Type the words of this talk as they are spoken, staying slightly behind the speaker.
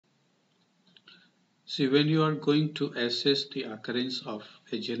See, when you are going to assess the occurrence of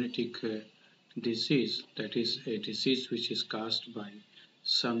a genetic disease, that is a disease which is caused by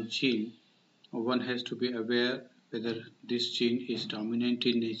some gene, one has to be aware whether this gene is dominant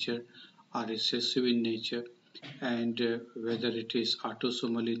in nature or recessive in nature, and whether it is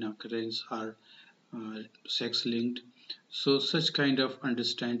autosomal in occurrence or sex linked. So such kind of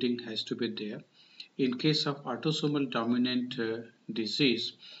understanding has to be there. In case of autosomal dominant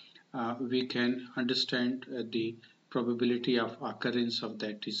disease, we can understand the probability of occurrence of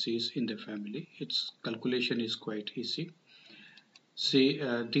that disease in the family. Its calculation is quite easy. See,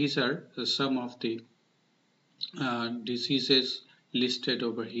 these are some of the diseases listed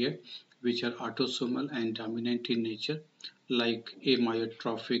over here, which are autosomal and dominant in nature, like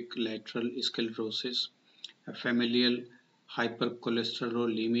amyotrophic lateral sclerosis, familial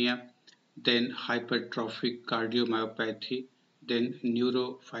hypercholesterolemia, then hypertrophic cardiomyopathy, then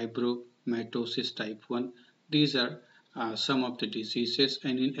neurofibromatosis type 1. These are some of the diseases,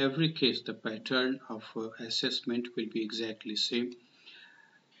 and in every case the pattern of assessment will be exactly same.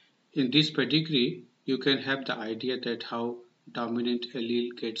 In this pedigree, you can have the idea that how dominant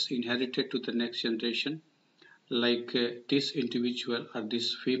allele gets inherited to the next generation, like this individual or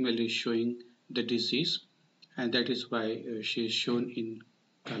this female is showing the disease, and that is why she is shown in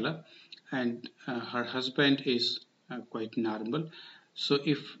color, and her husband is quite normal. So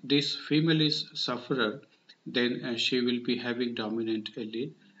if this female is sufferer, then she will be having dominant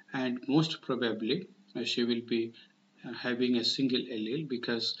allele, and most probably she will be having a single allele,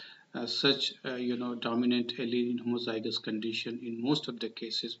 because such dominant allele in homozygous condition in most of the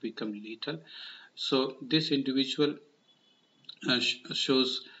cases become lethal. So this individual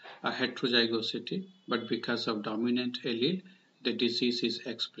shows a heterozygosity, but because of dominant allele, the disease is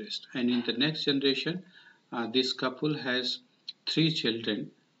expressed. And in the next generation, this couple has 3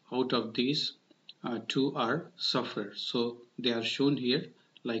 children. Out of these, 2 are sufferers. So they are shown here,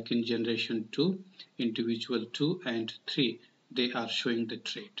 like in generation 2, individual 2 and 3, they are showing the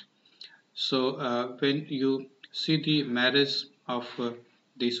trait. So when you see the marriage of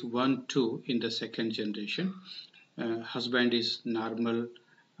this 1, 2 in the second generation, husband is normal,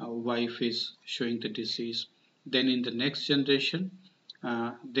 wife is showing the disease. Then in the next generation,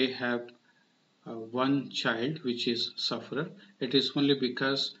 they have one child which is sufferer. It is only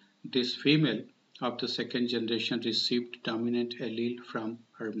because this female of the second generation received dominant allele from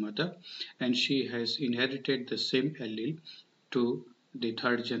her mother, and she has inherited the same allele to the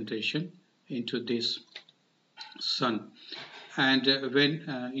third generation into this son. And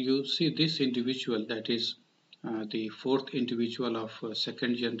when you see this individual, that is the fourth individual of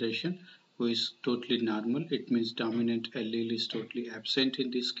second generation, who is totally normal, it means dominant allele is totally absent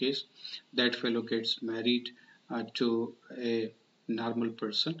in this case. That fellow gets married to a normal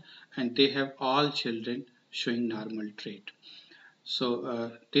person, and they have all children showing normal trait.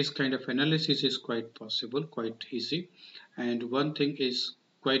 So this kind of analysis is quite possible, quite easy. And one thing is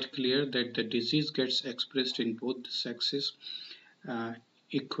quite clear, that the disease gets expressed in both the sexes uh,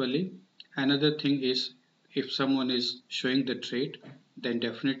 equally. Another thing is, if someone is showing the trait, then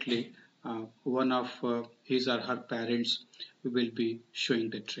definitely one of his or her parents will be showing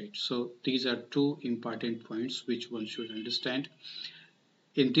the trait. So these are 2 important points which one should understand.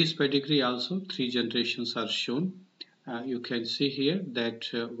 In this pedigree also 3 generations are shown. You can see here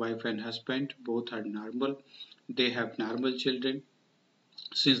that wife and husband both are normal. They have normal children.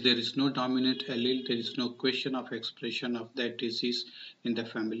 Since there is no dominant allele, there is no question of expression of that disease in the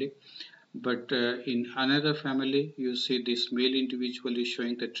family. But in another family, you see this male individual is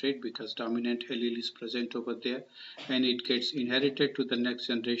showing the trait because dominant allele is present over there, and it gets inherited to the next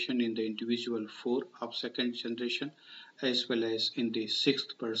generation in the individual 4 of second generation, as well as in the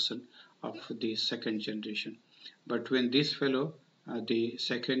 6th person of the second generation. But when this fellow, the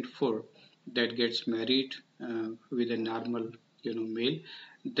second 4, that gets married with a normal male,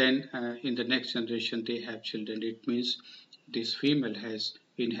 then in the next generation they have children. It means this female has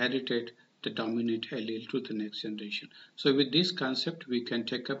inherited the dominant allele to the next generation. So with this concept, we can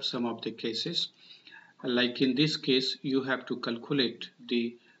take up some of the cases. Like in this case, you have to calculate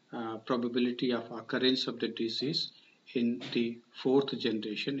the probability of occurrence of the disease in the 4th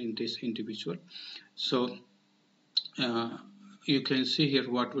generation in this individual. So you can see here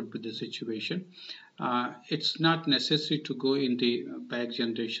what would be the situation. It's not necessary to go in the back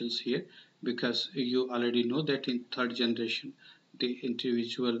generations here, because you already know that in 3rd generation the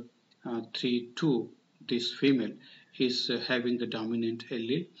individual 3-2, this female is having the dominant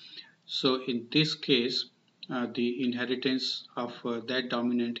allele. So in this case, the inheritance of that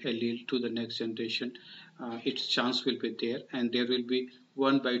dominant allele to the next generation, its chance will be there, and there will be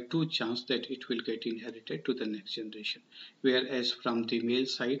 1 by 2 chance that it will get inherited to the next generation, whereas from the male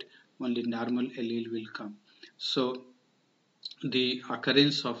side only normal allele will come. So the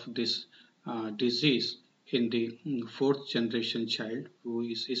occurrence of this disease in the fourth generation child who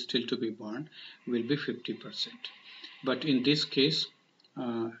is still to be born will be 50%. But in this case,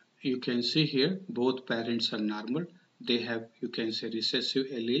 you can see here both parents are normal. They have, you can say, recessive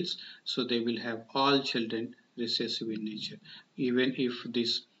alleles, so they will have all children recessive in nature. Even if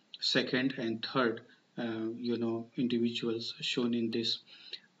this second and third, individuals shown in this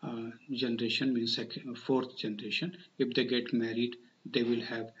generation means fourth generation, if they get married, they will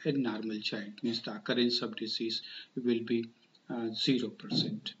have a normal child, means the occurrence of disease will be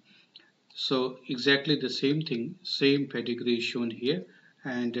 0%. So exactly the same thing, same pedigree is shown here,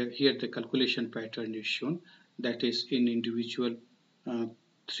 and here the calculation pattern is shown, that is in individual uh,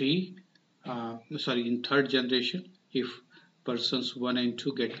 in third generation, if persons 1 and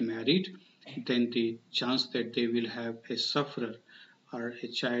 2 get married, then the chance that they will have a sufferer or a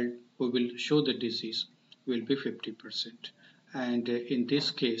child who will show the disease will be 50%. And in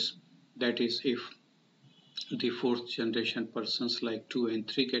this case, that is if the fourth generation persons like 2 and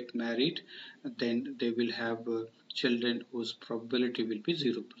 3 get married, then they will have children whose probability will be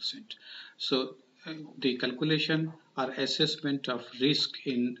 0%. So the calculation or assessment of risk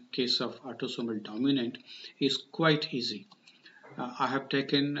in case of autosomal dominant is quite easy. I have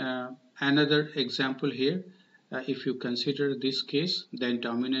taken another example here. If you consider this case, then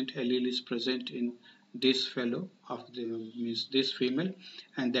dominant allele is present in this fellow of the means this female,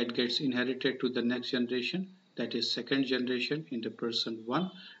 and that gets inherited to the next generation, that is second generation in the person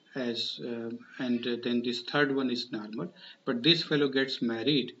 1, as and then this third one is normal, but this fellow gets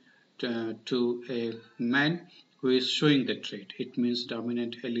married to a man who is showing the trait. It means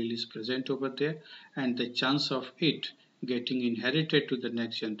dominant allele is present over there, and the chance of it getting inherited to the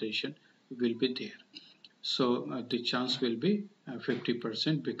next generation will be there. So the chance will be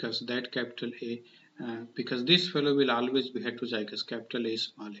 50%, because that capital A, because this fellow will always be heterozygous, capital A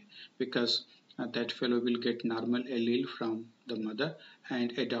small a, because that fellow will get normal allele from the mother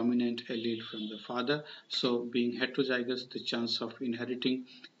and a dominant allele from the father. So being heterozygous, the chance of inheriting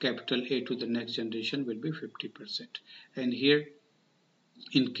capital A to the next generation will be 50%. And here,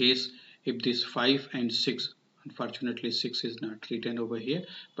 in case if this 5 and 6, unfortunately 6 is not written over here,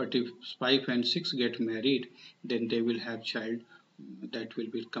 but if 5 and 6 get married, then they will have child that will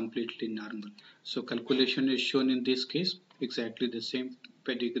be completely normal. So calculation is shown in this case, exactly the same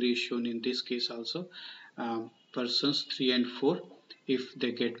pedigree is shown in this case also. Persons 3 and 4, if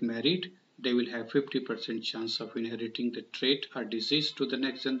they get married, they will have 50% chance of inheriting the trait or disease to the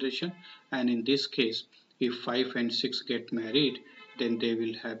next generation. And in this case, if 5 and 6 get married, then they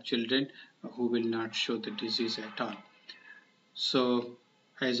will have children who will not show the disease at all. So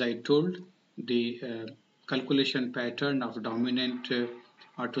as I told, the calculation pattern of dominant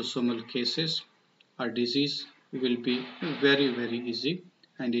autosomal cases or disease will be very, very easy,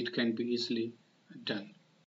 and it can be easily done.